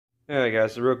Alright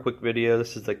guys, a real quick video.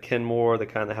 This is the Kenmore, the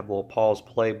kind that have a little pause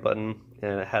play button,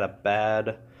 and it had a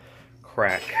bad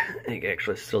crack. You can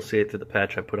actually still see it through the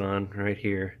patch I put on right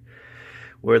here.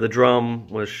 Where the drum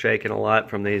was shaking a lot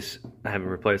from these, I haven't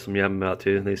replaced them yet, I'm about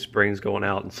to, these springs going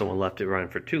out, and someone left it running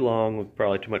for too long with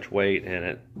probably too much weight, and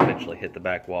it eventually hit the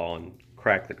back wall and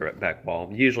cracked the back wall.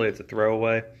 Usually it's a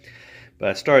throwaway, but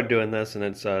I started doing this and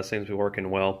it seems to be working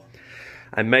well.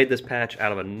 I made this patch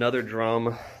out of another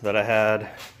drum that I had.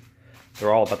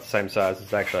 They're all about the same size.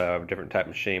 It's actually a different type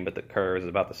of machine, but the curve is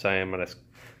about the same. I just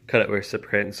cut it with a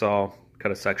reciprocating saw,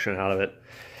 cut a section out of it.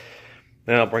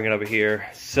 Now I'll bring it over here.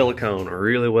 Silicone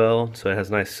really well, so it has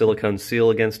a nice silicone seal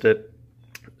against it.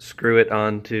 Screw it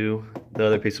onto the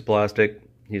other piece of plastic.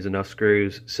 Use enough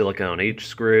screws, silicone each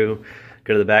screw.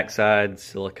 Go to the back side,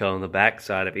 silicone the back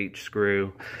side of each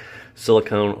screw.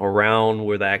 Silicone around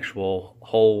where the actual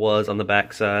hole was on the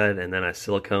back side, and then I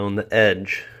silicone the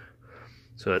edge.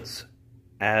 So it's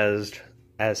as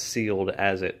sealed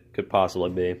as it could possibly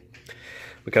be,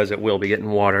 because it will be getting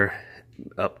water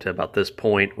up to about this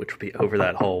point, which will be over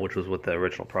that hole, which was what the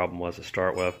original problem was to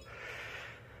start with.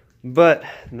 But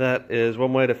that is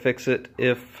one way to fix it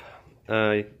if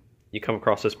you come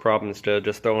across this problem. Instead of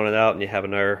just throwing it out and you have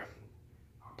another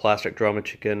plastic drum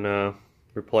that you can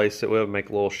replace it with, make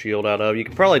a little shield out of. You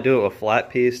can probably do it with a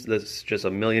flat piece. That's just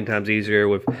a million times easier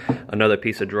with another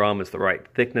piece of drum. It's the right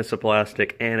thickness of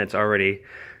plastic and it's already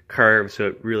curved, so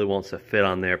it really wants to fit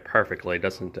on there perfectly. It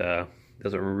doesn't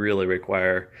really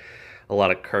require a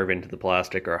lot of curving to the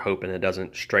plastic or hoping it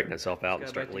doesn't straighten itself out and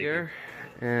start leaking.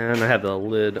 And I have the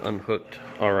lid unhooked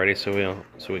already, so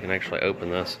we can actually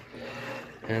open this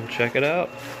and check it out.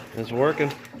 It's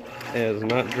working. It is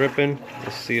not dripping.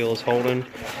 The seal is holding.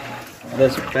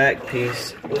 This back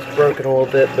piece was broken a little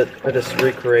bit, but I just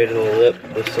recreated a lip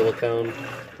with silicone.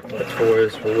 That's for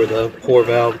where the pour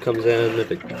valve comes in. If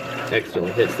it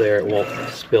accidentally hits there, it won't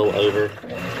spill over.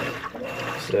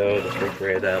 So just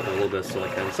recreate that with a little bit of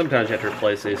silicone. Sometimes you have to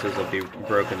replace these because they'll be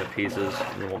broken to pieces.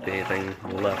 There won't be anything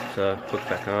left to hook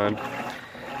back on.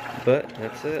 But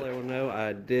that's it. Everyone know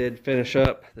I did finish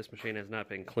up. This machine has not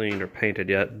been cleaned or painted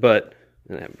yet, but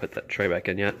I haven't put that tray back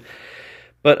in yet.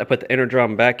 But I put the inner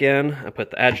drum back in, I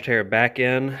put the agitator back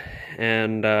in,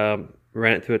 and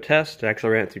ran it through a test. I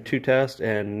actually ran it through 2 tests,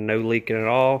 and no leaking at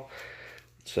all.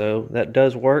 So that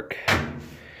does work.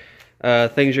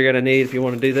 Things you're going to need if you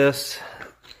want to do this.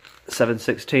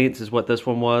 7/16 is what this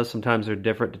one was. Sometimes they're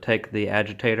different to take the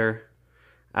agitator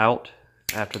out.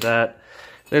 After that,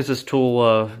 there's this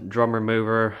tool, drum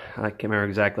remover. I can't remember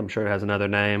exactly, I'm sure it has another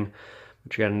name.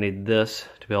 But you're going to need this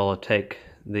to be able to take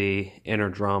the inner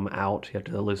drum out. You have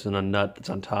to loosen a nut that's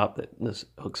on top that this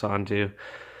hooks onto.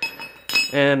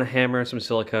 And a hammer, some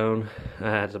silicone.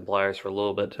 I had some pliers for a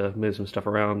little bit to move some stuff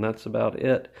around. That's about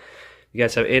it. If you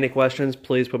guys have any questions,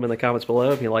 please put them in the comments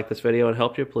below. If you like this video and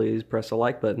helped you, please press the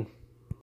like button.